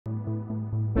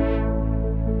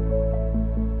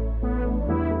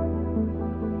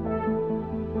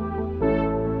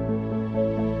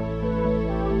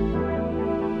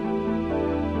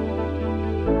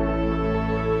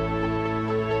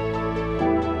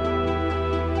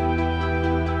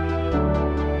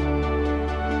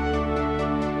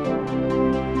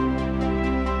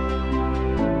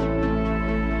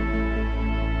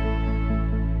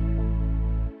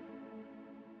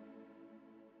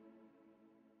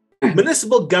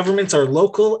Municipal governments are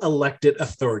local elected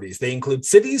authorities. They include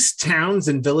cities, towns,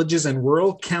 and villages, and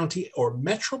rural, county, or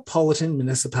metropolitan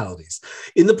municipalities.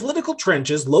 In the political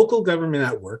trenches, Local Government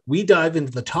at Work, we dive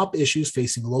into the top issues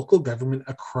facing local government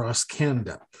across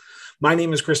Canada. My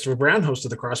name is Christopher Brown, host of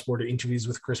the Cross Border Interviews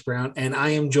with Chris Brown, and I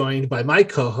am joined by my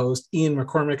co-host, Ian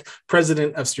McCormack,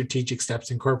 president of Strategic Steps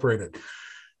Incorporated.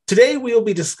 Today, we will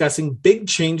be discussing big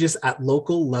changes at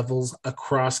local levels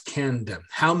across Canada,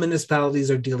 how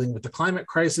municipalities are dealing with the climate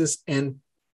crisis, and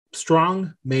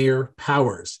strong mayor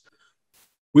powers.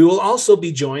 We will also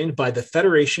be joined by the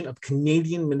Federation of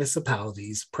Canadian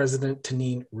Municipalities, President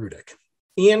Taneen Rudyck.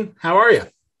 Ian, how are you?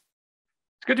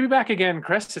 It's good to be back again,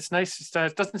 Chris. It's nice.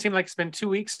 It doesn't seem like it's been 2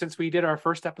 weeks since we did our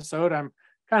first episode. I'm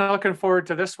kind of looking forward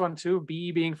to this one too,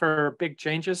 B being for big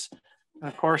changes. And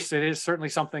of course, it is certainly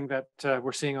something that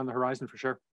we're seeing on the horizon for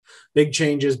sure. Big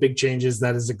changes.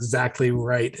 That is exactly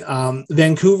right.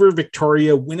 Vancouver,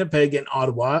 Victoria, Winnipeg, and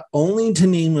Ottawa, only to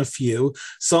name a few,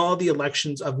 saw the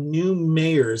elections of new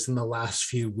mayors in the last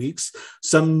few weeks.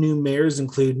 Some new mayors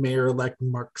include Mayor-elect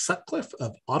Mark Sutcliffe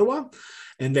of Ottawa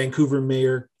and Vancouver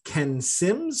Mayor Ken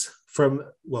Sims from,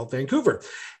 Vancouver,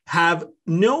 have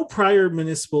no prior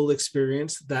municipal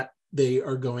experience that they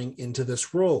are going into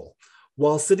this role.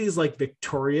 While cities like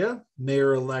Victoria,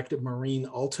 Mayor-elect Maureen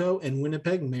Alto, and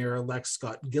Winnipeg, Mayor-elect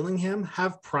Scott Gillingham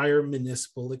have prior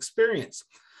municipal experience.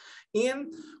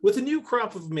 And with a new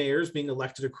crop of mayors being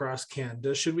elected across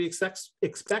Canada, should we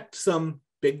expect some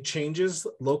big changes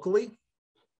locally?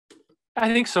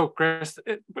 I think so, Chris.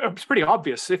 It's pretty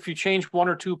obvious. If you change one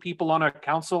or two people on a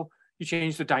council, you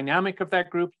change the dynamic of that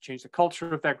group, you change the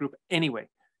culture of that group anyway.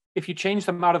 If you change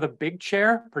them out of the big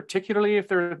chair, particularly if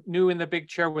they're new in the big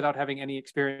chair without having any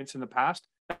experience in the past,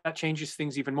 that changes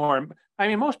things even more. I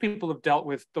mean, most people have dealt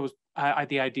with those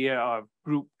the idea of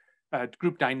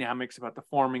group dynamics about the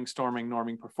forming, storming,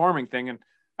 norming, performing thing, and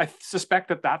I suspect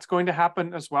that that's going to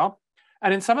happen as well.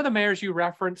 And in some of the mayors you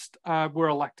referenced were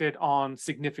elected on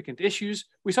significant issues.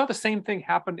 We saw the same thing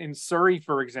happen in Surrey,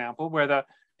 for example, where the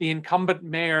incumbent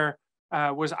mayor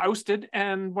was ousted,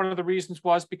 and one of the reasons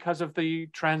was because of the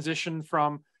transition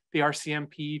from the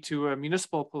RCMP to a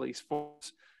municipal police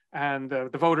force, and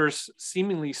the voters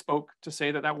seemingly spoke to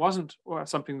say that that wasn't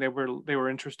something they were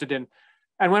interested in.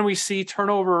 And when we see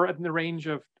turnover in the range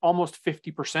of almost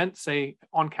 50%, say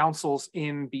on councils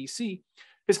in BC,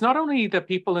 it's not only the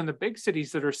people in the big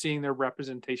cities that are seeing their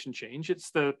representation change;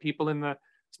 it's the people in the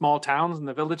small towns and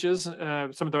the villages,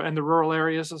 some of the rural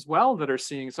areas as well that are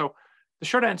seeing. So the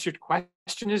short answer to your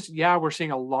question is, yeah, we're seeing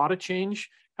a lot of change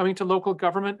coming to local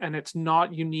government, and it's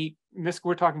not unique.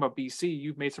 We're talking about BC.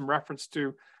 You've made some reference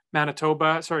to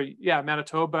Manitoba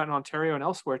and Ontario and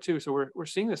elsewhere too. So we're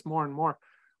seeing this more and more.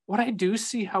 What I do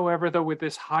see, however, though, with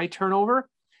this high turnover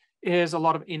is a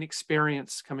lot of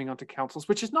inexperience coming onto councils,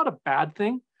 which is not a bad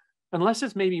thing, unless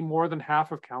it's maybe more than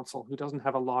half of council who doesn't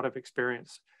have a lot of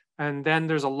experience. And then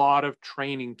there's a lot of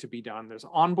training to be done. There's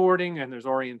onboarding and there's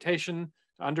orientation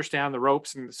to understand the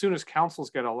ropes. And as soon as councils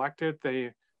get elected,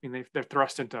 they're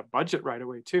thrust into a budget right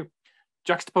away too.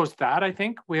 Juxtapose that, I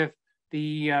think, with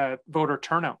the voter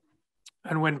turnout.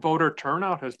 And when voter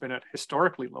turnout has been at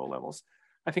historically low levels,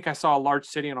 I think I saw a large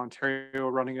city in Ontario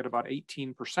running at about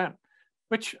 18%.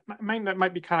 Which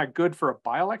might be kind of good for a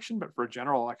by-election, but for a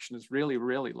general election is really,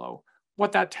 really low.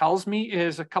 What that tells me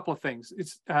is a couple of things.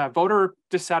 It's voter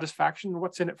dissatisfaction.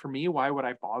 What's in it for me? Why would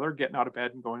I bother getting out of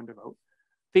bed and going to vote?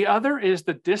 The other is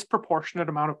the disproportionate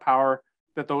amount of power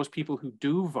that those people who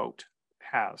do vote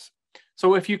has.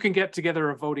 So if you can get together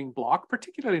a voting bloc,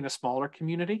 particularly in a smaller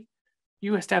community,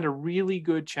 you stand a really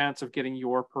good chance of getting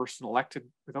your person elected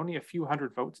with only a few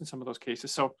hundred votes in some of those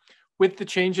cases. So with the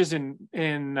changes in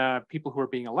people who are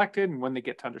being elected and when they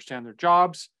get to understand their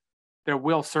jobs, there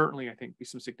will certainly, I think, be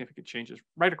some significant changes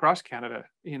right across Canada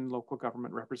in local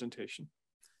government representation.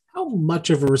 How much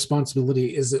of a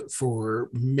responsibility is it for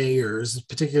mayors,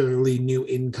 particularly new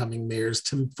incoming mayors,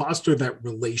 to foster that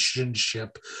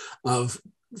relationship of,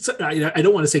 I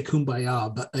don't want to say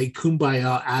kumbaya, but a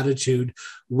kumbaya attitude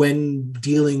when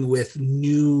dealing with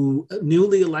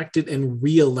newly elected and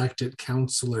re-elected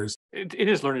councillors? It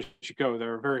is learn as you go.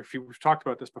 There are very few, we've talked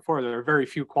about this before, there are very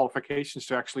few qualifications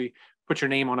to actually put your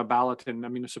name on a ballot in a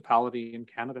municipality in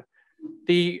Canada.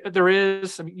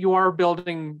 You are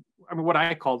building, what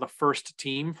I call the first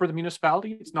team for the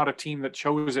municipality. It's not a team that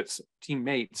chose its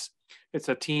teammates. It's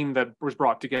a team that was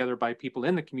brought together by people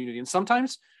in the community. And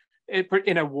sometimes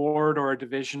in a ward or a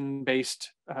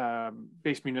division-based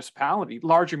municipality,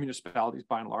 larger municipalities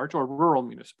by and large, or rural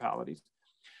municipalities,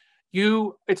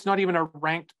 it's not even a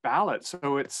ranked ballot.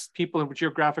 So it's people in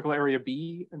geographical area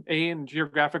B and A and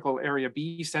geographical area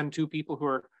B send two people who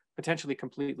are potentially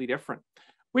completely different,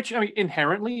 which, I mean,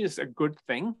 inherently is a good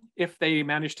thing if they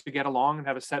manage to get along and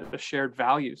have a set of shared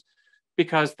values,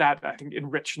 because that, I think,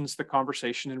 enriches the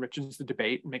conversation, enriches the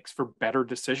debate, makes for better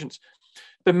decisions.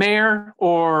 The mayor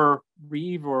or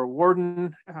reeve or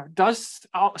warden does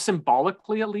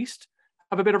symbolically, at least,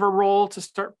 have a bit of a role to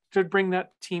start to bring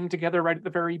that team together right at the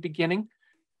very beginning.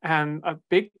 And a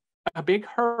big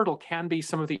hurdle can be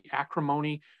some of the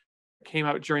acrimony that came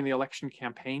out during the election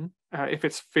campaign, if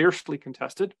it's fiercely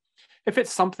contested. If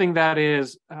it's something that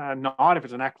is not, if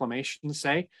it's an acclamation,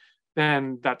 say,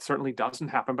 then that certainly doesn't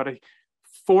happen. But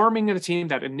forming a team,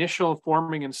 that initial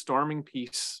forming and storming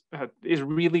piece is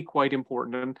really quite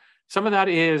important. And some of that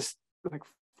is like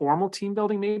formal team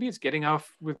building. Maybe it's getting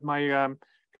off with my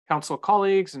council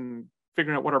colleagues and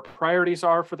figuring out what our priorities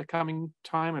are for the coming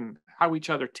time and how each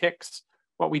other ticks,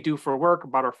 what we do for work,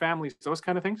 about our families, those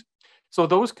kind of things. So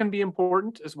those can be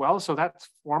important as well. So that's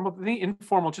formal. The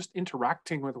informal, just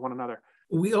interacting with one another.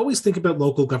 We always think about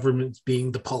local governments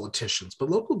being the politicians, but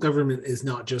local government is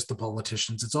not just the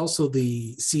politicians. It's also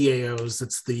the CAOs,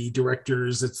 it's the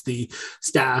directors, it's the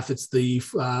staff, it's the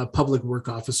public work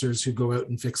officers who go out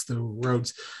and fix the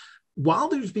roads. While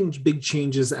there's been big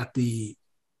changes at the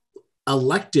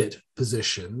elected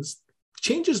positions,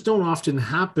 changes don't often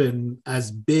happen as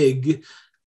big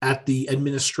at the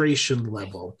administration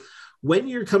level. When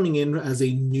you're coming in as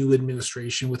a new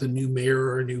administration with a new mayor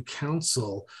or a new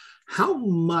council, how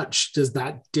much does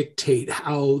that dictate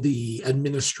how the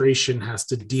administration has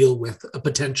to deal with a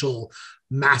potential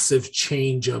massive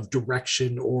change of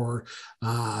direction or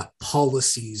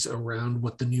policies around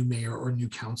what the new mayor or new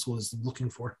council is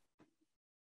looking for?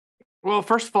 Well,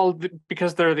 first of all,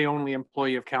 because they're the only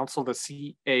employee of council, the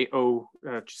CAO,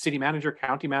 city manager,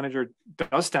 county manager,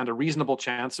 does stand a reasonable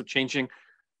chance of changing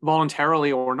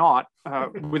voluntarily or not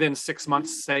within 6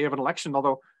 months, say, of an election.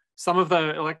 Although some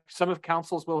of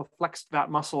councils will flex that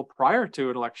muscle prior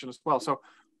to an election as well. So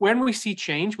when we see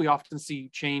change, we often see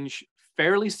change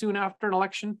fairly soon after an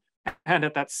election and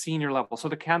at that senior level. So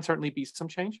there can certainly be some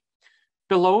change.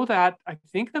 Below that, I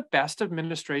think the best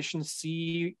administrations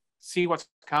see what's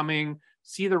coming,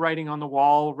 see the writing on the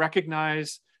wall,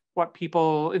 recognize what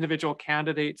individual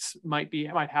candidates might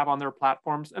have on their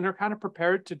platforms, and they're kind of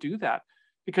prepared to do that,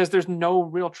 because there's no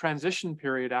real transition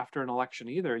period after an election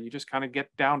either. You just kind of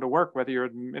get down to work, whether you're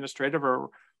administrative or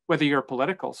whether you're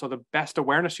political. So the best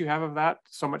awareness you have of that,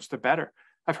 so much the better.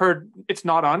 I've heard it's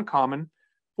not uncommon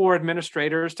for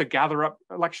administrators to gather up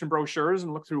election brochures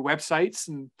and look through websites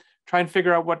and try and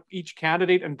figure out what each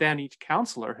candidate and then each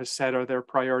councillor has said are their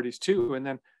priorities too, and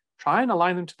then try and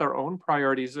align them to their own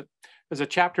priorities. There's a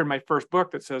chapter in my first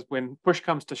book that says when push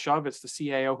comes to shove, it's the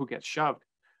CAO who gets shoved.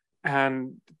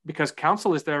 And because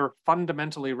council is there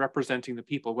fundamentally representing the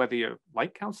people, whether you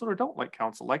like council or don't like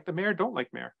council, like the mayor, don't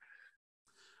like mayor.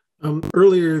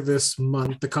 Earlier this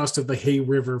month, the cost of the Hay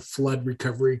River flood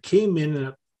recovery came in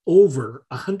at over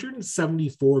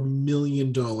 $174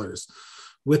 million,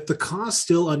 with the cost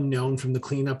still unknown from the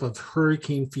cleanup of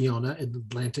Hurricane Fiona in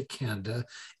Atlantic Canada.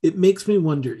 It makes me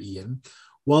wonder, Ian,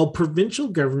 while provincial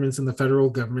governments and the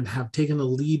federal government have taken a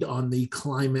lead on the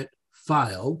climate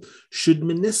file, should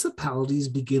municipalities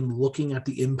begin looking at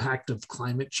the impact of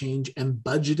climate change and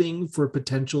budgeting for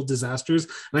potential disasters?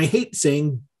 And I hate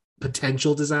saying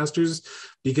potential disasters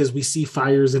because we see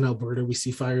fires in Alberta, we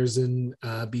see fires in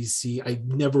BC. I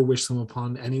never wish them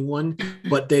upon anyone,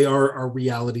 but they are a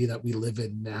reality that we live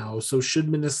in now. So should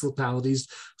municipalities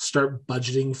start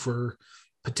budgeting for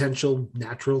potential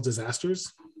natural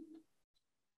disasters?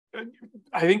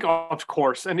 I think, of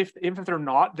course, and if they're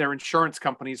not, their insurance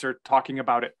companies are talking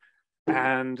about it.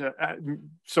 And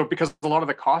so because a lot of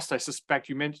the cost, I suspect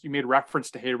you made reference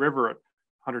to Hay River at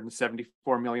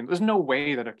 $174 million. There's no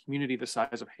way that a community the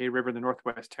size of Hay River in the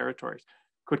Northwest Territories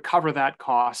could cover that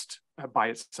cost by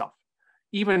itself.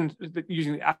 Even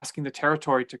asking the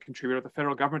territory to contribute or the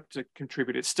federal government to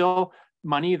contribute, it's still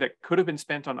money that could have been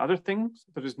spent on other things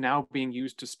that is now being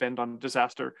used to spend on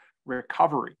disaster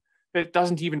recovery. It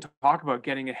doesn't even talk about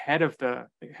getting ahead of the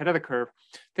curve.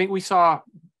 I think we saw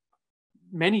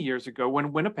many years ago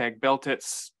when Winnipeg built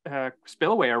its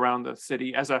spillway around the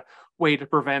city as a way to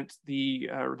prevent the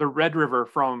Red River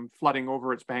from flooding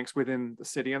over its banks within the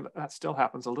city, and that still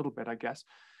happens a little bit, I guess.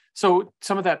 So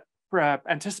some of that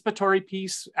anticipatory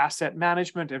piece, asset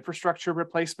management, infrastructure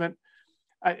replacement.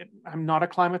 I'm not a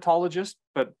climatologist,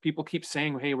 but people keep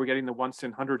saying, hey, we're getting the once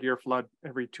in 100-year flood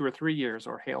every 2 or 3 years,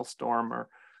 or hailstorm, or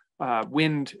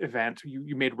wind event.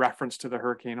 You made reference to the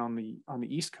hurricane on the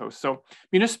East Coast. So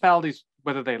municipalities,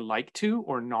 whether they like to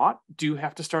or not, do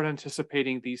have to start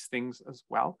anticipating these things as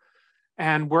well,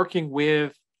 and working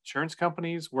with insurance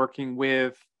companies, working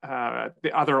with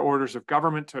the other orders of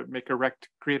government to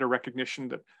create a recognition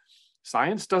that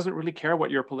science doesn't really care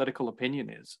what your political opinion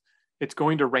is. It's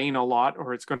going to rain a lot,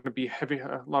 or it's going to be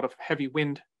a lot of heavy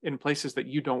wind in places that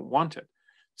you don't want it.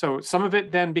 So some of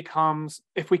it then becomes,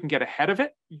 if we can get ahead of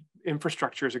it,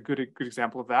 infrastructure is a good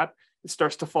example of that. It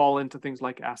starts to fall into things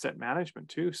like asset management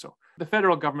too. So the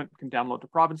federal government can download to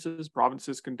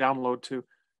provinces can download to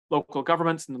local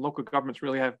governments, and the local governments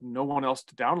really have no one else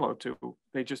to download to.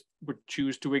 They just would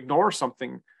choose to ignore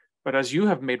something. But as you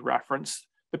have made reference,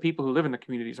 the people who live in the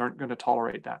communities aren't going to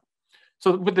tolerate that.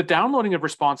 So with the downloading of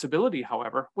responsibility,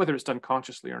 however, whether it's done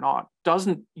consciously or not,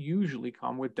 doesn't usually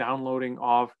come with downloading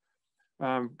of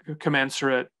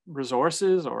commensurate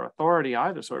resources or authority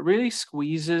either. So it really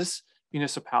squeezes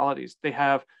municipalities. They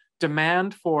have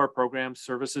demand for programs,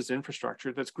 services,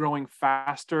 infrastructure that's growing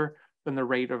faster than the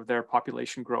rate of their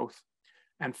population growth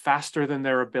and faster than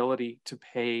their ability to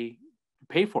pay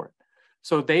for it.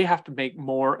 So they have to make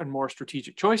more and more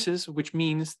strategic choices, which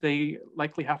means they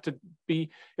likely have to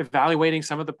be evaluating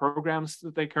some of the programs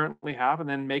that they currently have and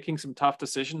then making some tough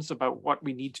decisions about what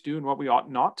we need to do and what we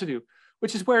ought not to do,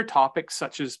 which is where topics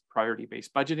such as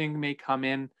priority-based budgeting may come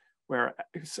in, where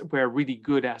really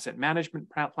good asset management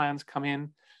plans come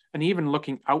in, and even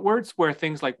looking outwards, where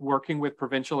things like working with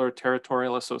provincial or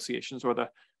territorial associations or the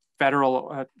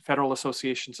federal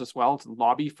associations as well to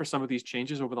lobby for some of these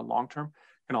changes over the long term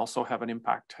can also have an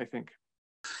impact, I think.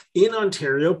 In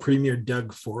Ontario, Premier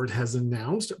Doug Ford has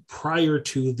announced prior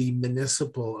to the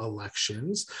municipal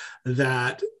elections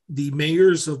that the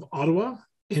mayors of Ottawa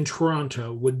and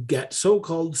Toronto would get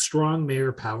so-called strong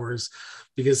mayor powers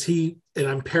because he, and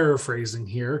I'm paraphrasing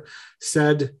here,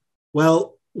 said,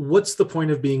 well, what's the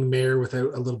point of being mayor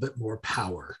without a little bit more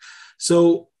power?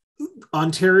 So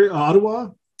Ontario, Ottawa,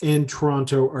 and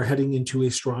Toronto are heading into a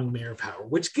strong mayor power,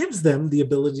 which gives them the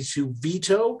ability to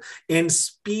veto and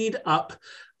speed up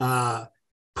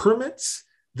permits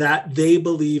that they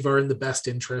believe are in the best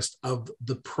interest of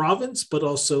the province, but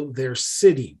also their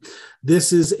city.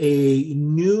 This is a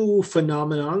new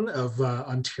phenomenon of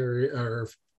Ontario or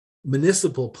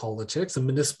municipal politics and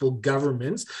municipal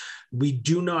governments. We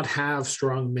do not have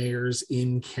strong mayors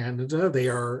in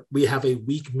Canada. We have a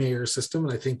weak mayor system,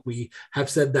 and I think we have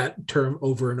said that term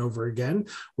over and over again,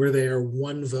 where they are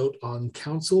one vote on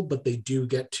council, but they do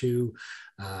get to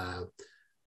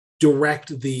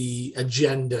direct the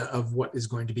agenda of what is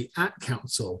going to be at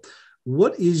council.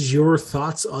 What is your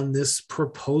thoughts on this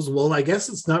proposal? Well, I guess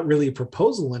it's not really a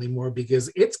proposal anymore because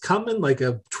it's coming like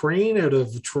a train out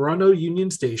of Toronto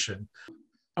Union Station.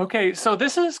 Okay, so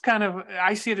this is kind of,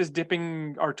 I see it as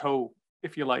dipping our toe,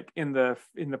 if you like, in the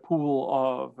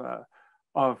pool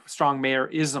of strong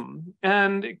mayorism.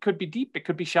 And it could be deep, it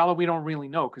could be shallow, we don't really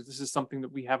know, because this is something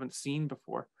that we haven't seen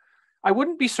before. I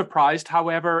wouldn't be surprised,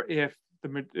 however, if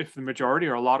the majority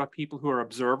or a lot of people who are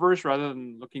observers, rather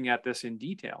than looking at this in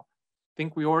detail,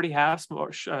 think we already have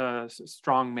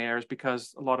strong mayors,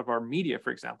 because a lot of our media,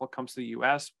 for example, comes to the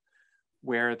US,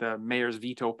 where the mayor's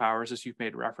veto powers, as you've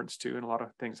made reference to, and a lot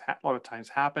of times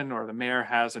happen, or the mayor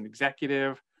has an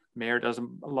executive, mayor does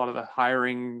a lot of the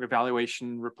hiring,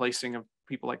 evaluation, replacing of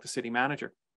people like the city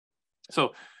manager.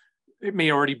 So it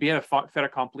may already be a fait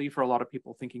accompli for a lot of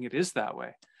people thinking it is that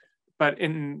way. But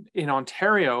in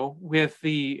Ontario, with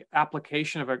the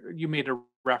application of you made a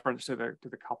reference to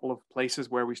the couple of places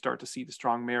where we start to see the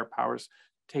strong mayor powers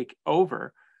take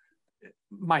over.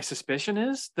 My suspicion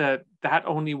is that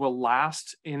only will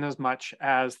last in as much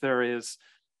as there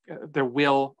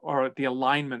will or the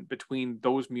alignment between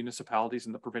those municipalities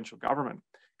and the provincial government.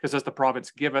 Because as the province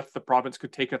giveth, the province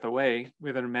could taketh away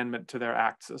with an amendment to their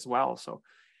acts as well. So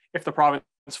if the province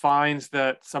finds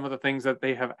that some of the things that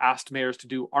they have asked mayors to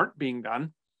do aren't being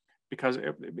done, because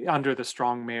under the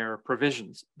strong mayor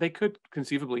provisions, they could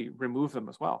conceivably remove them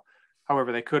as well.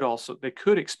 However, they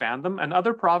could expand them, and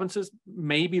other provinces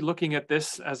may be looking at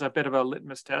this as a bit of a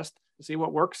litmus test to see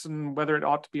what works and whether it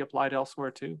ought to be applied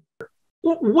elsewhere too.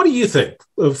 What do you think?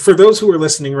 For those who are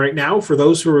listening right now, for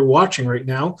those who are watching right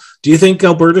now, do you think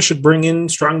Alberta should bring in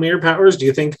strong mayor powers? Do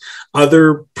you think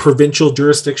other provincial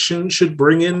jurisdictions should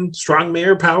bring in strong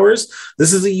mayor powers?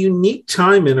 This is a unique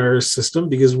time in our system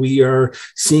because we are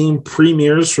seeing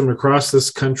premiers from across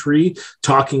this country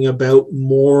talking about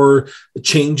more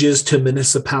changes to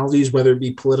municipalities, whether it be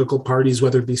political parties,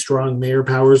 whether it be strong mayor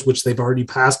powers, which they've already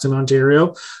passed in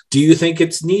Ontario. Do you think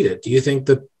it's needed? Do you think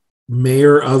that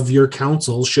mayor of your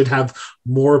council should have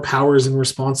more powers and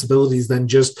responsibilities than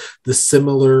just the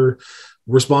similar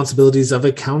responsibilities of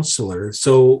a councillor?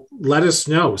 So let us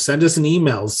know. Send us an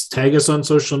email. Tag us on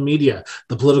social media.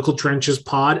 The Political Trenches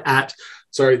Pod at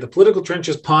Sorry,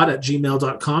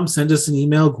 thepoliticaltrenchespod@gmail.com. Send us an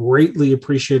email. Greatly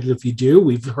appreciated if you do.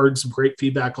 We've heard some great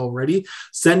feedback already.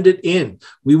 Send it in.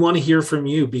 We want to hear from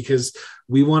you because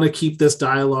we want to keep this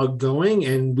dialogue going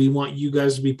and we want you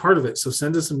guys to be part of it. So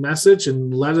send us a message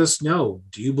and let us know.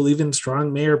 Do you believe in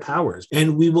strong mayor powers?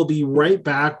 And we will be right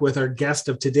back with our guest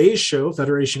of today's show,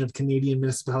 Federation of Canadian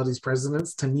Municipalities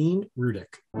Presidents, Taneen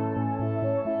Rudyck.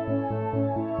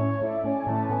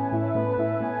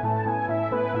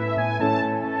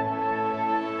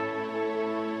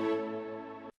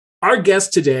 Our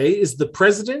guest today is the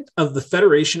president of the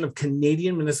Federation of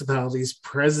Canadian Municipalities,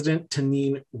 President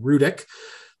Taneen Rudyck.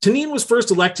 Taneen was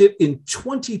first elected in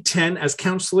 2010 as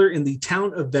councillor in the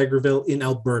Town of Vegreville in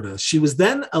Alberta. She was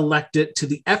then elected to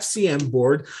the FCM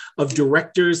Board of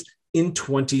Directors in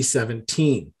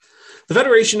 2017. The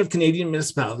Federation of Canadian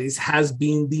Municipalities has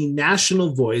been the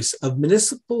national voice of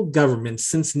municipal government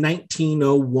since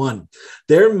 1901.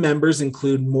 Their members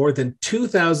include more than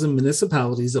 2,000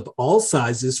 municipalities of all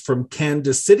sizes, from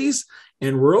Canada's cities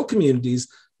and rural communities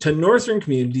to northern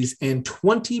communities, and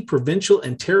 20 provincial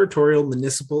and territorial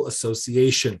municipal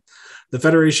associations. The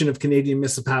Federation of Canadian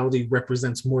Municipalities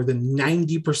represents more than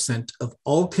 90% of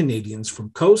all Canadians from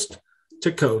coast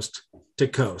to coast to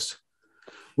coast.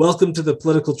 Welcome to the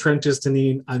Political Trenches,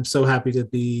 Taneen. I'm so happy to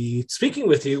be speaking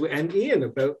with you and Ian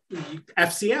about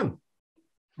FCM.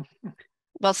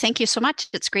 Well, thank you so much.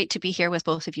 It's great to be here with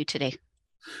both of you today.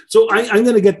 So I'm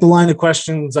going to get the line of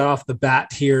questions off the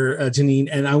bat here, Taneen,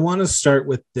 and I want to start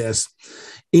with this.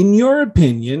 In your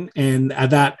opinion, and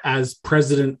that as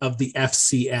president of the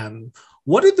FCM,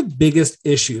 what are the biggest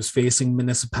issues facing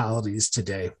municipalities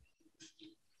today?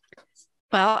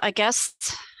 Well, I guess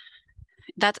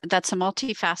that's a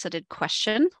multifaceted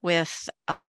question with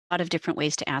a lot of different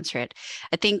ways to answer it.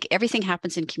 I think everything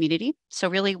happens in community. So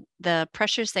really the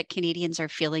pressures that Canadians are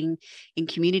feeling in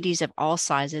communities of all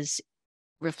sizes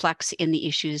reflects in the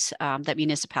issues that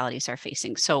municipalities are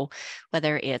facing. So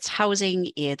whether it's housing,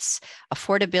 it's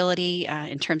affordability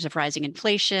in terms of rising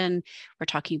inflation, we're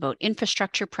talking about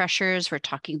infrastructure pressures, we're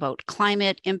talking about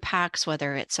climate impacts,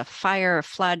 whether it's a fire, a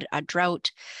flood, a drought,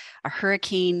 a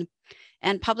hurricane,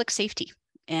 and public safety.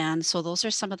 And so those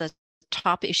are some of the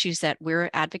top issues that we're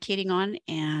advocating on.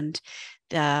 And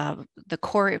the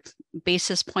core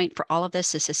basis point for all of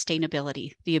this is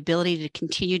sustainability, the ability to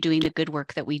continue doing the good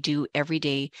work that we do every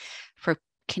day for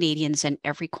Canadians in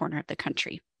every corner of the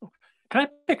country. Can I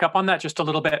pick up on that just a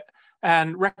little bit?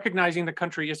 And recognizing the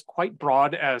country is quite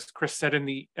broad, as Chris said in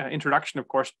the introduction, of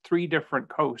course, 3 different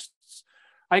coasts.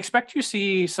 I expect you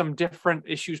see some different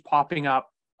issues popping up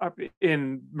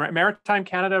in maritime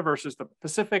Canada versus the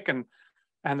Pacific and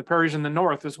the prairies in the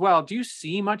north as well. Do you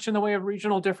see much in the way of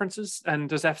regional differences? And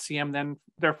does FCM then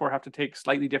therefore have to take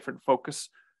slightly different focus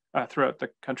throughout the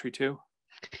country too?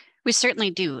 We certainly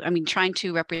do. I mean, trying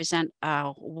to represent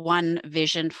one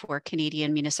vision for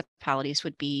Canadian municipalities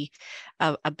would be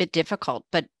a bit difficult,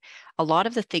 but a lot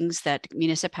of the things that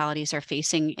municipalities are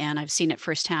facing, and I've seen it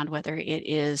firsthand, whether it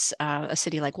is a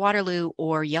city like Waterloo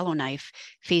or Yellowknife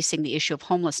facing the issue of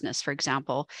homelessness, for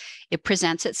example, it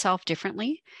presents itself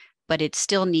differently, but it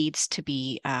still needs to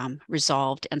be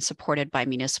resolved and supported by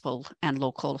municipal and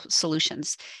local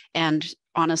solutions. And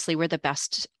honestly, we're the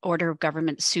best order of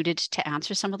government suited to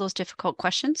answer some of those difficult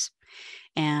questions.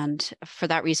 And for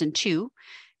that reason too,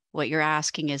 what you're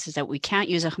asking is that we can't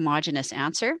use a homogeneous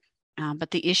answer,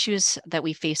 but the issues that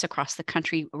we face across the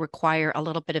country require a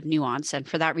little bit of nuance. And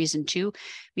for that reason too,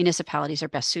 municipalities are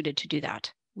best suited to do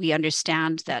that. We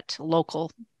understand that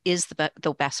local is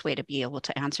the best way to be able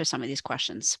to answer some of these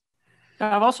questions.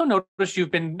 I've also noticed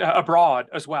you've been abroad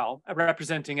as well,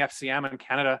 representing FCM in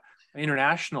Canada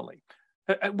internationally.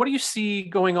 What do you see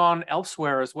going on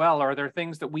elsewhere as well? Are there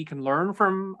things that we can learn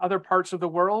from other parts of the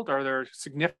world? Are there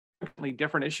significantly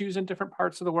different issues in different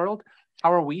parts of the world?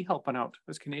 How are we helping out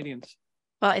as Canadians?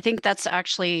 Well, I think that's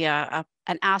actually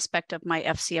an aspect of my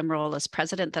FCM role as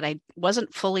president that I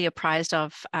wasn't fully apprised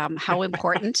of how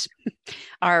important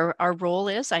our role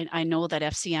is. I know that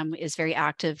FCM is very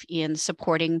active in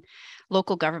supporting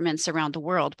local governments around the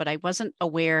world, but I wasn't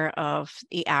aware of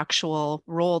the actual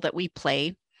role that we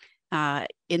play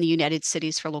in the United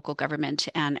Cities for local government.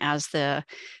 And as the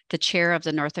chair of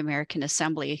the North American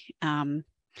Assembly,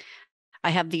 I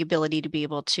have the ability to be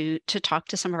able to talk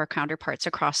to some of our counterparts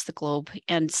across the globe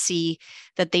and see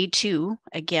that they too,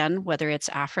 again, whether it's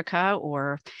Africa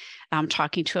or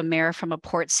talking to a mayor from a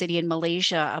port city in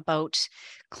Malaysia about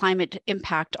climate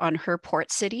impact on her port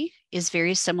city is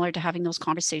very similar to having those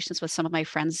conversations with some of my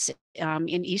friends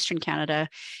in Eastern Canada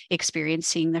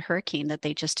experiencing the hurricane that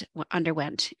they just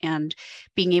underwent, and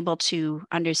being able to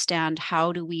understand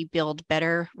how do we build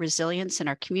better resilience in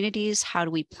our communities, how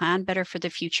do we plan better for the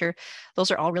future. Those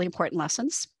are all really important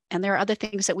lessons. And there are other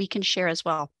things that we can share as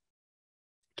well.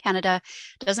 Canada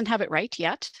doesn't have it right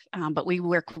yet, but we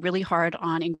work really hard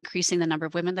on increasing the number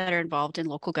of women that are involved in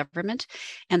local government.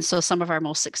 And so some of our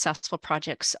most successful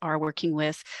projects are working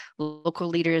with local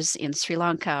leaders in Sri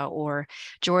Lanka or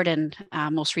Jordan,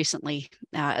 most recently,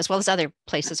 as well as other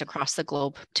places across the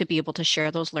globe, to be able to share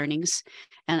those learnings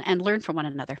and learn from one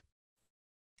another.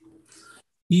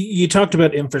 You talked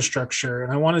about infrastructure,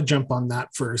 and I want to jump on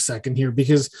that for a second here,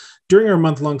 because during our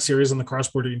month-long series on the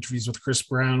cross-border interviews with Chris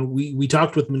Brown, we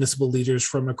talked with municipal leaders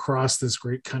from across this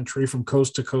great country, from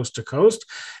coast to coast to coast.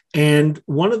 And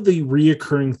one of the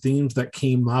reoccurring themes that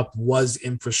came up was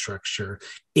infrastructure,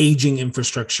 aging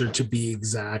infrastructure to be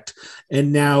exact.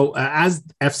 And now, as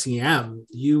FCM,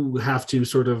 you have to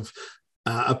sort of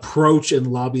approach and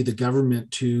lobby the government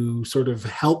to sort of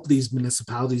help these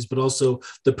municipalities, but also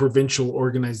the provincial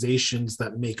organizations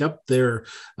that make up the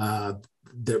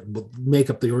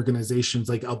organizations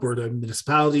like Alberta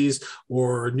municipalities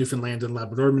or Newfoundland and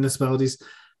Labrador municipalities.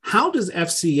 How does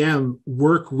FCM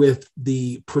work with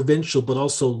the provincial but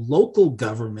also local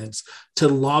governments to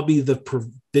lobby the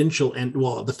provincial and,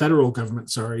 well, the federal government,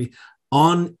 sorry,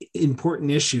 on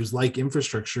important issues like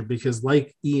infrastructure? Because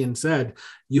like Ian said,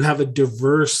 you have a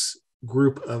diverse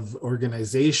group of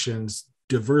organizations,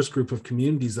 diverse group of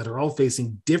communities that are all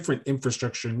facing different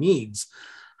infrastructure needs.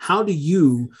 How do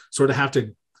you sort of have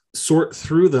to sort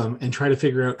through them and try to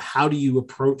figure out how do you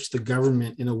approach the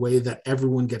government in a way that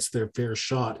everyone gets their fair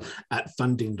shot at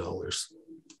funding dollars?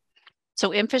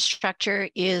 So infrastructure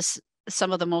is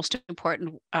some of the most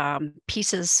important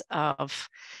pieces of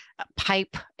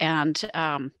pipe and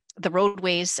the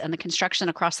roadways and the construction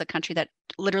across the country that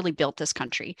literally built this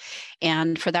country.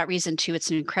 And for that reason, too,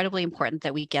 it's incredibly important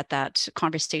that we get that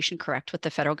conversation correct with the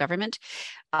federal government,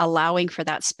 allowing for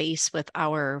that space with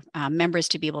our members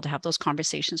to be able to have those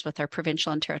conversations with our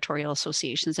provincial and territorial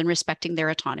associations and respecting their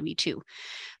autonomy, too.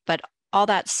 But all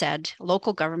that said,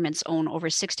 local governments own over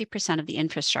 60% of the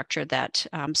infrastructure that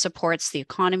supports the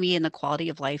economy and the quality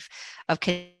of life of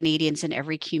Canadians in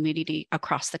every community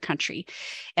across the country.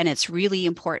 And it's really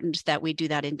important that we do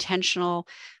that intentional,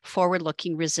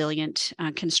 forward-looking, resilient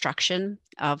construction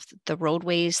of the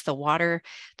roadways, the water,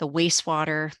 the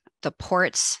wastewater, the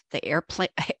ports, the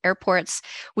airports.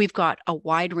 We've got a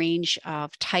wide range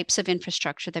of types of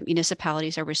infrastructure that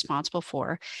municipalities are responsible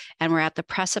for. And we're at the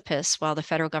precipice while the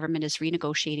federal government is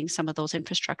renegotiating some of those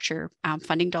infrastructure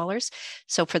funding dollars.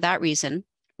 So for that reason,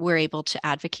 we're able to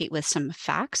advocate with some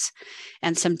facts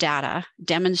and some data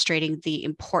demonstrating the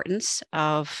importance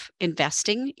of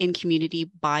investing in community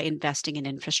by investing in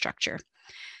infrastructure.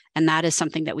 And that is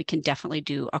something that we can definitely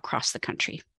do across the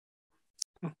country.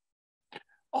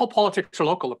 All politics are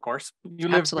local, of course.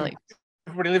 Absolutely.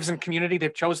 Everybody lives in community.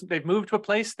 They've moved to a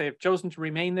place. They've chosen to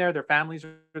remain there. Their families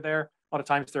are there. A lot of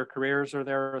times their careers are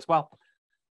there as well.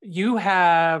 You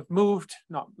have moved,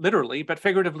 not literally, but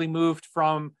figuratively moved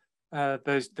from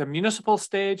the municipal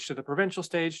stage to the provincial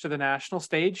stage to the national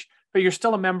stage, but you're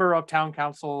still a member of town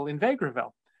council in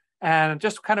Vegreville. And I'm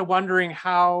just kind of wondering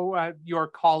how your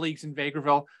colleagues in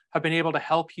Vegreville have been able to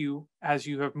help you as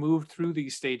you have moved through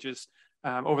these stages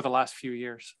over the last few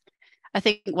years. I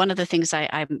think one of the things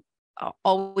I'm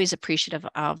always appreciative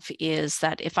of is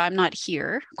that if I'm not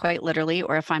here, quite literally,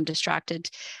 or if I'm distracted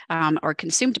or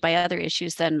consumed by other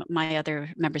issues, then my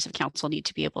other members of council need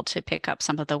to be able to pick up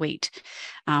some of the weight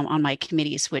on my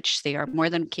committees, which they are more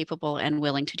than capable and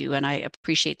willing to do. And I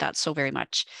appreciate that so very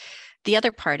much. The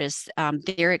other part is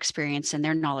their experience and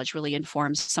their knowledge really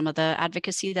informs some of the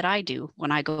advocacy that I do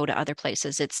when I go to other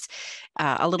places. It's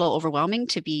a little overwhelming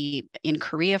to be in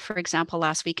Korea, for example,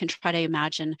 last week, and try to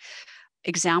imagine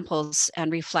examples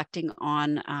and reflecting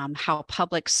on how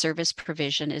public service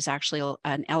provision is actually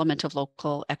an element of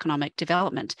local economic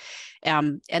development.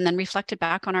 And then reflected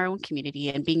back on our own community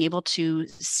and being able to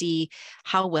see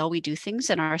how well we do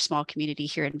things in our small community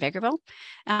here in Vegreville,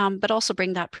 but also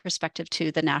bring that perspective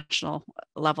to the national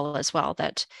level as well,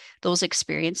 that those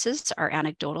experiences are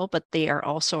anecdotal, but they are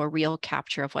also a real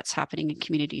capture of what's happening in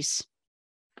communities.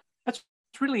 That's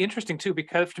really interesting too,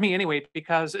 because to me anyway,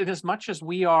 because in as much as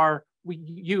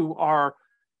you are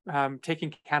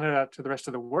taking Canada to the rest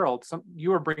of the world,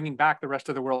 you are bringing back the rest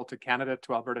of the world to Canada,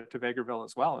 to Alberta, to Vegreville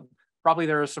as well. And probably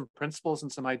there are some principles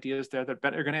and some ideas there that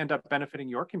are going to end up benefiting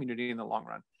your community in the long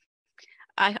run.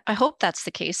 I hope that's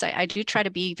the case. I do try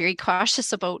to be very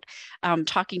cautious about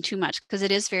talking too much, because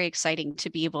it is very exciting to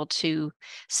be able to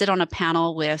sit on a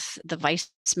panel with the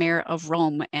vice mayor of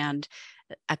Rome and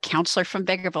a councillor from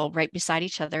Vegreville right beside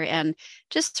each other, and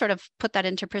just sort of put that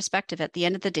into perspective. At the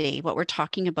end of the day, what we're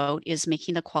talking about is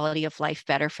making the quality of life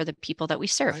better for the people that we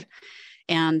serve. Right.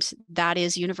 And that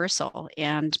is universal.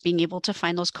 And being able to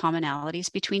find those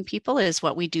commonalities between people is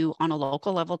what we do on a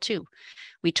local level too.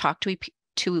 We talk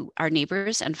to our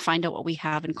neighbors and find out what we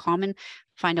have in common,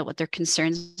 find out what their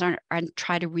concerns are, and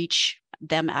try to reach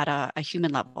them at a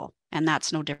human level. And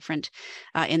that's no different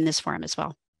in this forum as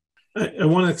well. I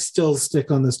want to still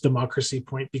stick on this democracy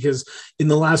point, because in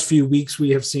the last few weeks, we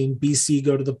have seen BC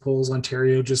go to the polls,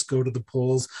 Ontario just go to the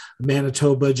polls,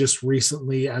 Manitoba just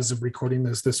recently, as of recording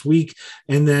this week,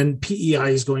 and then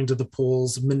PEI is going to the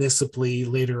polls municipally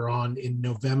later on in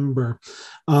November.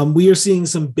 We are seeing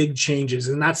some big changes,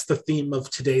 and that's the theme of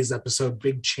today's episode,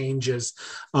 big changes.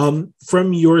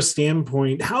 From your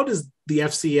standpoint, how does the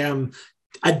FCM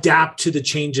adapt to the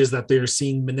changes that they're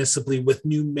seeing municipally, with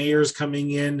new mayors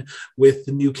coming in, with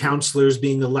the new councillors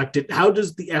being elected? How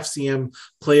does the FCM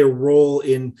play a role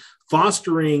in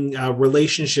fostering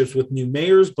relationships with new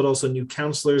mayors, but also new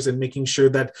councillors, and making sure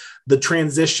that the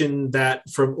transition that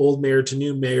from old mayor to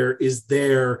new mayor is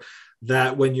there,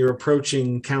 that when you're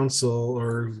approaching council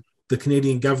or the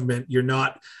Canadian government, you're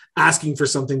not asking for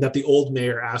something that the old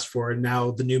mayor asked for, and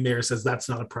now the new mayor says that's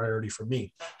not a priority for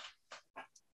me?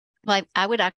 Well, I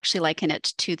would actually liken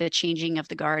it to the changing of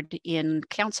the guard in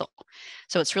council.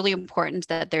 So it's really important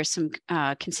that there's some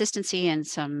consistency and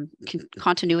some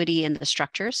continuity in the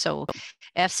structure. So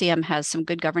FCM has some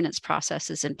good governance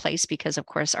processes in place, because, of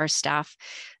course, our staff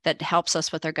that helps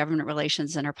us with our government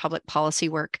relations and our public policy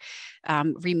work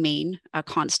remain a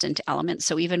constant element.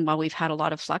 So even while we've had a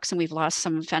lot of flux and we've lost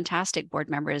some fantastic board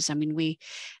members, I mean, we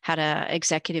had an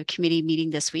executive committee meeting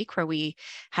this week where we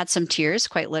had some tears,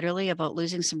 quite literally, about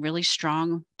losing some really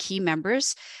strong key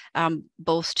members,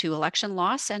 both to election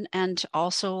loss and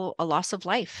also a loss of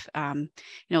life.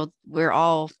 We're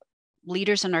all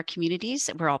leaders in our communities.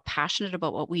 We're all passionate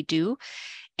about what we do.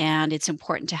 And it's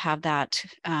important to have that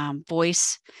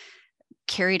voice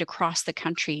carried across the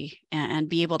country and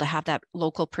be able to have that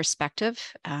local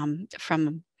perspective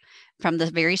from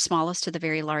the very smallest to the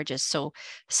very largest. So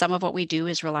some of what we do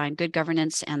is rely on good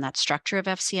governance and that structure of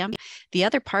FCM. The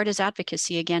other part is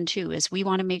advocacy again, too, is we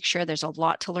want to make sure there's a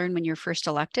lot to learn when you're first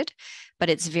elected, but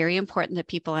it's very important that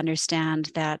people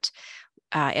understand that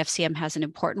FCM has an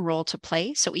important role to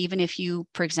play. So even if you,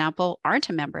 for example, aren't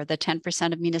a member, the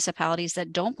 10% of municipalities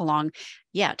that don't belong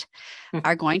yet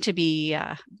are going to be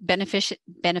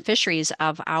beneficiaries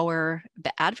of our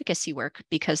advocacy work,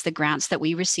 because the grants that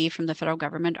we receive from the federal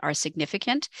government are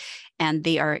significant, and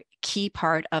they are a key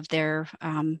part of their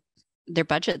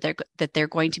budget that they're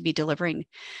going to be delivering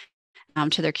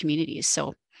to their communities.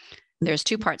 So there's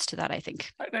two parts to that, I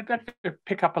think. I'd like to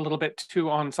pick up a little bit too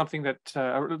on something that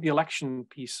the election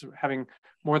piece, having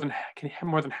more than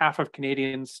half of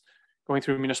Canadians going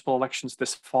through municipal elections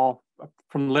this fall,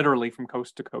 from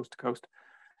coast to coast to coast.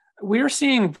 We're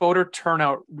seeing voter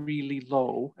turnout really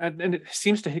low, and it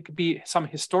seems to be some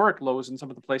historic lows in some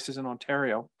of the places in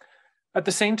Ontario. At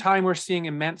the same time, we're seeing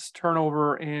immense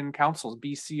turnover in councils.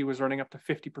 BC was running up to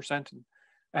 50%,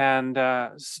 and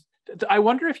I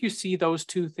wonder if you see those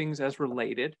two things as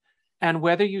related, and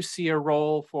whether you see a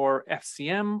role for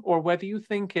FCM, or whether you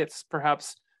think it's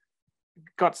perhaps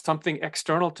got something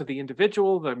external to the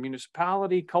individual, the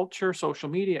municipality, culture, social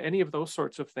media, any of those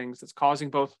sorts of things that's causing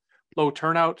both low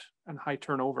turnout and high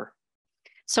turnover.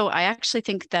 So I actually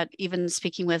think that, even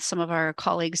speaking with some of our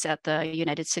colleagues at the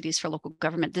United Cities for Local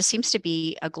Government, this seems to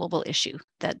be a global issue,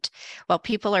 that while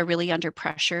people are really under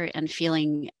pressure and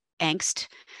feeling angst,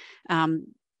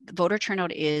 voter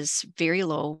turnout is very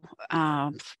low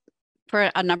for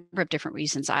a number of different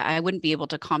reasons. I wouldn't be able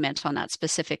to comment on that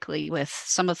specifically with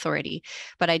some authority,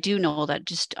 but I do know that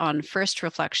just on first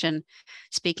reflection,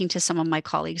 speaking to some of my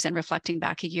colleagues and reflecting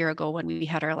back a year ago when we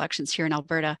had our elections here in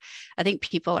Alberta, I think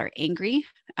people are angry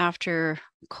after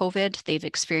COVID. They've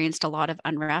experienced a lot of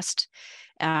unrest.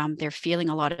 They're feeling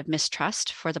a lot of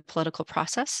mistrust for the political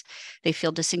process. They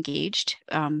feel disengaged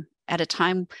at a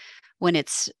time when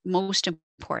it's most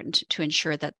important to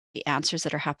ensure that the answers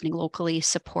that are happening locally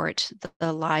support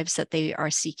the lives that they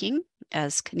are seeking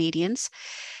as Canadians.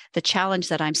 The challenge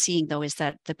that I'm seeing, though, is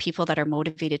that the people that are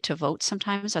motivated to vote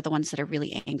sometimes are the ones that are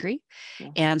really angry. Yeah.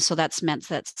 And so that's meant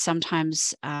that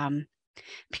sometimes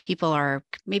people are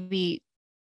maybe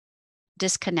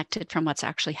disconnected from what's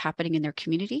actually happening in their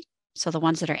community. So the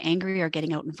ones that are angry are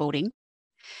getting out and voting,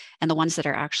 And the ones that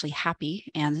are actually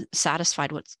happy and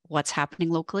satisfied with what's happening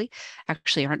locally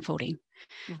actually aren't voting.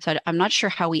 So I'm not sure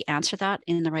how we answer that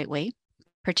in the right way,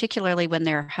 particularly when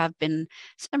there have been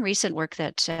some recent work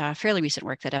that, fairly recent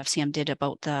work that FCM did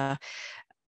about the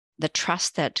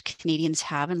trust that Canadians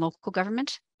have in local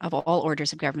government of all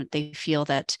orders of government. They feel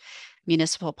that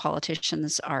municipal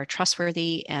politicians are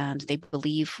trustworthy and they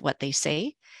believe what they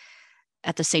say.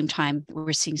 At the same time,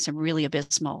 we're seeing some really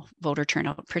abysmal voter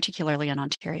turnout, particularly in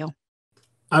Ontario.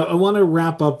 I want to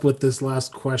wrap up with this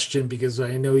last question because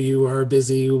I know you are a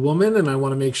busy woman and I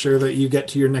want to make sure that you get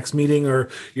to your next meeting or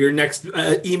your next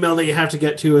email that you have to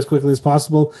get to as quickly as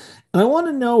possible. And I want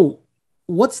to know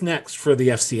what's next for the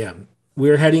FCM.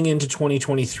 We're heading into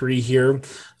 2023 here.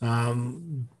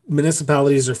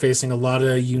 Municipalities are facing a lot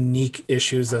of unique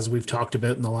issues, as we've talked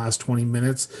about in the last 20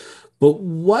 minutes. But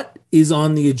what is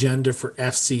on the agenda for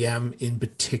FCM in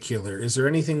particular? Is there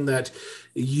anything that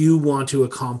you want to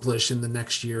accomplish in the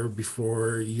next year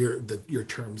before your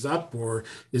term's up? Or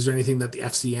is there anything that the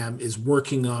FCM is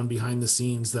working on behind the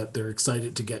scenes that they're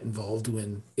excited to get involved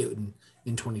in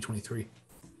 2023?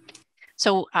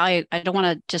 So I don't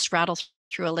want to just rattle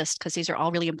through a list because these are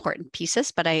all really important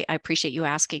pieces, but I appreciate you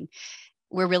asking.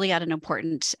 We're really at an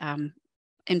important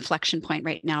inflection point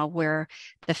right now where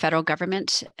the federal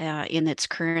government in its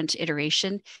current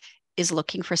iteration is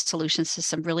looking for solutions to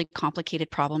some really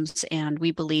complicated problems. And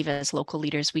we believe as local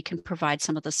leaders, we can provide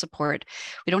some of the support.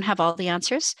 We don't have all the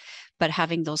answers, but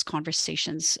having those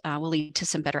conversations will lead to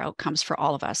some better outcomes for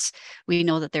all of us. We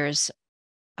know that there's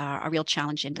a real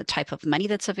challenge in the type of money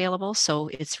that's available. So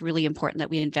it's really important that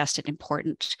we invest in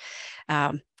important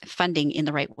funding in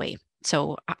the right way.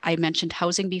 So I mentioned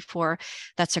housing before.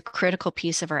 That's a critical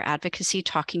piece of our advocacy,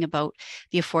 talking about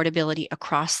the affordability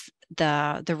across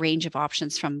the range of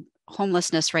options from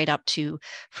homelessness right up to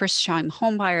first-time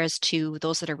home buyers to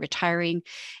those that are retiring,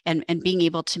 and being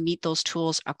able to meet those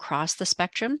tools across the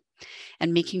spectrum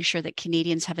and making sure that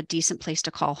Canadians have a decent place to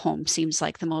call home seems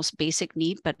like the most basic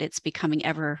need, but it's becoming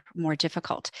ever more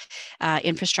difficult.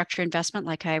 Infrastructure investment,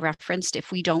 like I referenced,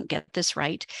 if we don't get this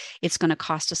right, it's going to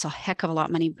cost us a heck of a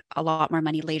lot more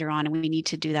money later on, and we need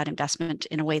to do that investment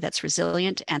in a way that's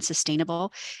resilient and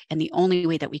sustainable. And the only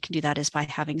way that we can do that is by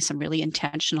having some really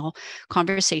intentional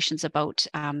conversations about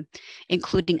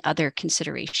including other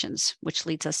considerations, which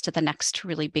leads us to the next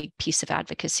really big piece of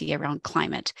advocacy around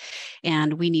climate.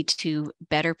 And we need to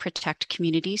better protect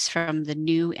communities from the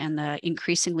new and the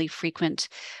increasingly frequent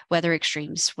weather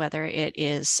extremes, whether it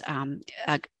is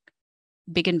a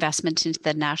big investment into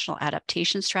the national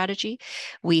adaptation strategy.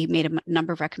 We made a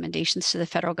number of recommendations to the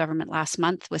federal government last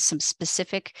month with some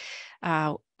specific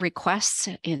requests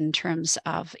in terms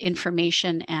of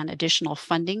information and additional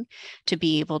funding to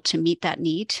be able to meet that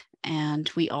need.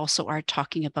 And we also are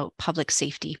talking about public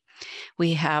safety.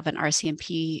 We have an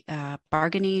RCMP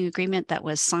bargaining agreement that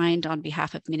was signed on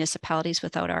behalf of municipalities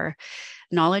without our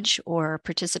knowledge or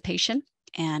participation,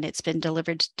 and it's been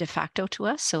delivered de facto to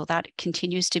us. So that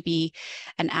continues to be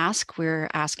an ask. We're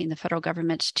asking the federal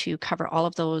government to cover all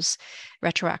of those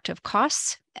retroactive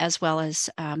costs, as well as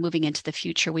moving into the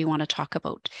future. We want to talk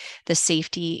about the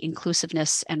safety,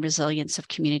 inclusiveness, and resilience of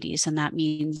communities. And that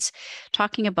means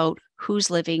talking about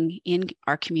who's living in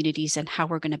our communities and how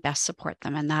we're going to best support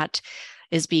them. And that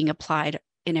is being applied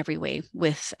in every way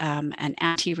with an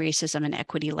anti-racism and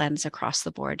equity lens across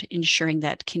the board, ensuring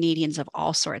that Canadians of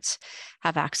all sorts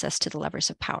have access to the levers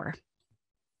of power.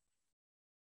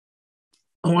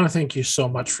 I want to thank you so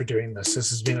much for doing this.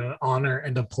 This has been an honor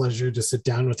and a pleasure to sit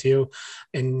down with you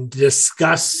and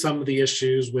discuss some of the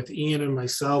issues with Ian and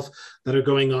myself that are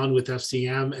going on with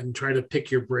FCM and try to pick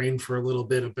your brain for a little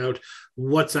bit about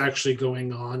what's actually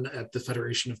going on at the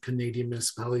Federation of Canadian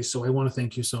Municipalities. So I want to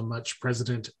thank you so much,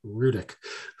 President Rudyck.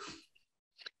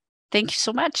 Thank you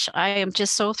so much. I am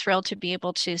just so thrilled to be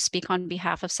able to speak on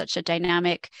behalf of such a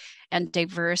dynamic and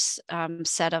diverse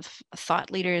set of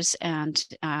thought leaders, and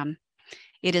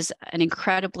it is an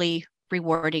incredibly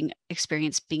rewarding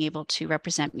experience being able to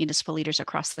represent municipal leaders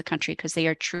across the country, because they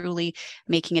are truly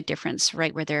making a difference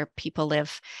right where their people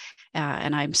live.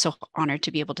 And I'm so honored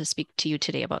to be able to speak to you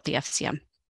today about the FCM.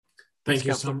 Thank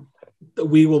you so much.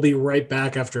 We will be right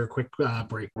back after a quick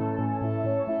break.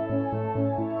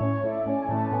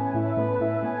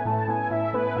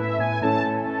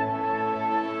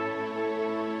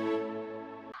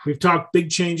 We've talked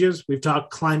big changes. We've talked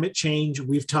climate change.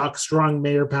 We've talked strong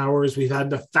mayor powers. We've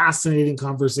had a fascinating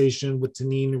conversation with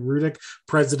Taneen Rudyck,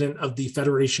 president of the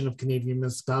Federation of Canadian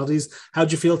Municipalities.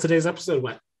 How'd you feel today's episode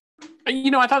went?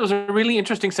 You know, I thought it was a really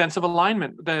interesting sense of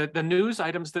alignment. The news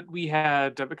items that we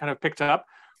had kind of picked up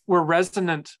were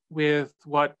resonant with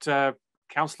what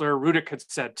Councillor Rudyck had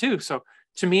said too. So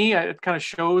to me, it kind of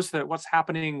shows that what's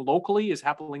happening locally is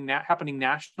happening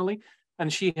nationally.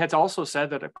 And she had also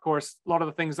said that, of course, a lot of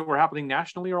the things that were happening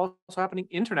nationally are also happening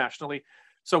internationally.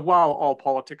 So while all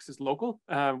politics is local,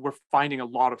 we're finding a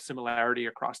lot of similarity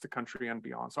across the country and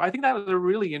beyond. So I think that was a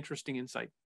really interesting insight.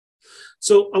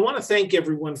 So I want to thank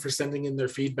everyone for sending in their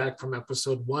feedback from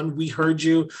episode 1. We heard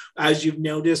you. As you've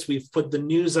noticed, we've put the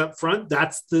news up front.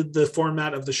 That's the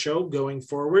format of the show going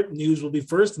forward. News will be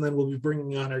first, and then we'll be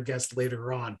bringing on our guests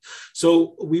later on.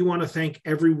 So we want to thank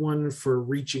everyone for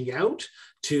reaching out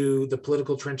to the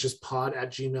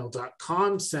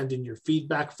politicaltrenchespod@gmail.com. Send in your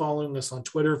feedback, following us on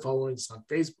Twitter, following us on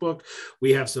Facebook.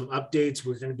 We have some updates.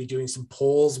 We're going to be doing some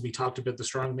polls. We talked about the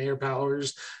strong mayor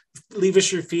powers. Leave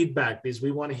us your feedback because we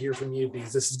want to hear from you,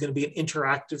 because this is going to be an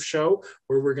interactive show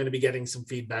where we're going to be getting some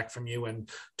feedback from you and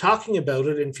talking about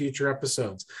it in future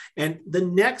episodes. And the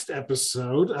next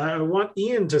episode, I want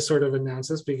Ian to sort of announce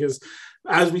this, because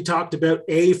as we talked about,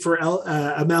 A for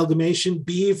amalgamation,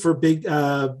 B for big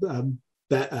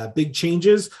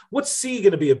changes. What's C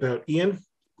going to be about, Ian?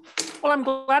 Well, I'm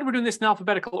glad we're doing this in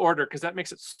alphabetical order, because that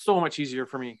makes it so much easier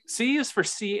for me. C is for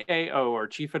CAO, or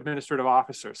Chief Administrative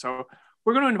Officer. So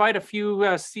we're going to invite a few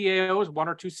CAOs, 1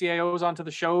 or 2 CAOs onto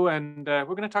the show, and we're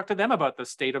going to talk to them about the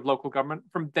state of local government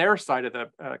from their side of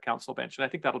the council bench. And I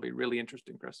think that'll be really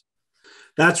interesting, Chris.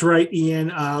 That's right, Ian.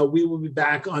 We will be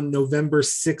back on November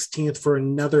 16th for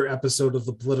another episode of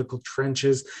The Political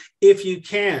Trenches. If you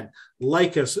can,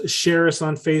 like us, share us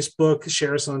on Facebook,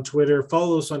 share us on Twitter,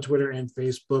 follow us on Twitter and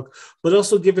Facebook, but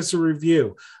also give us a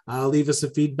review, leave us a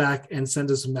feedback, and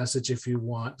send us a message if you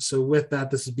want. So with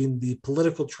that, this has been The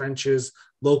Political Trenches,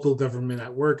 Local Government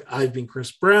at Work. I've been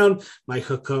Chris Brown, my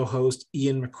co-host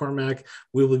Ian McCormack.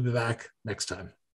 We will be back next time.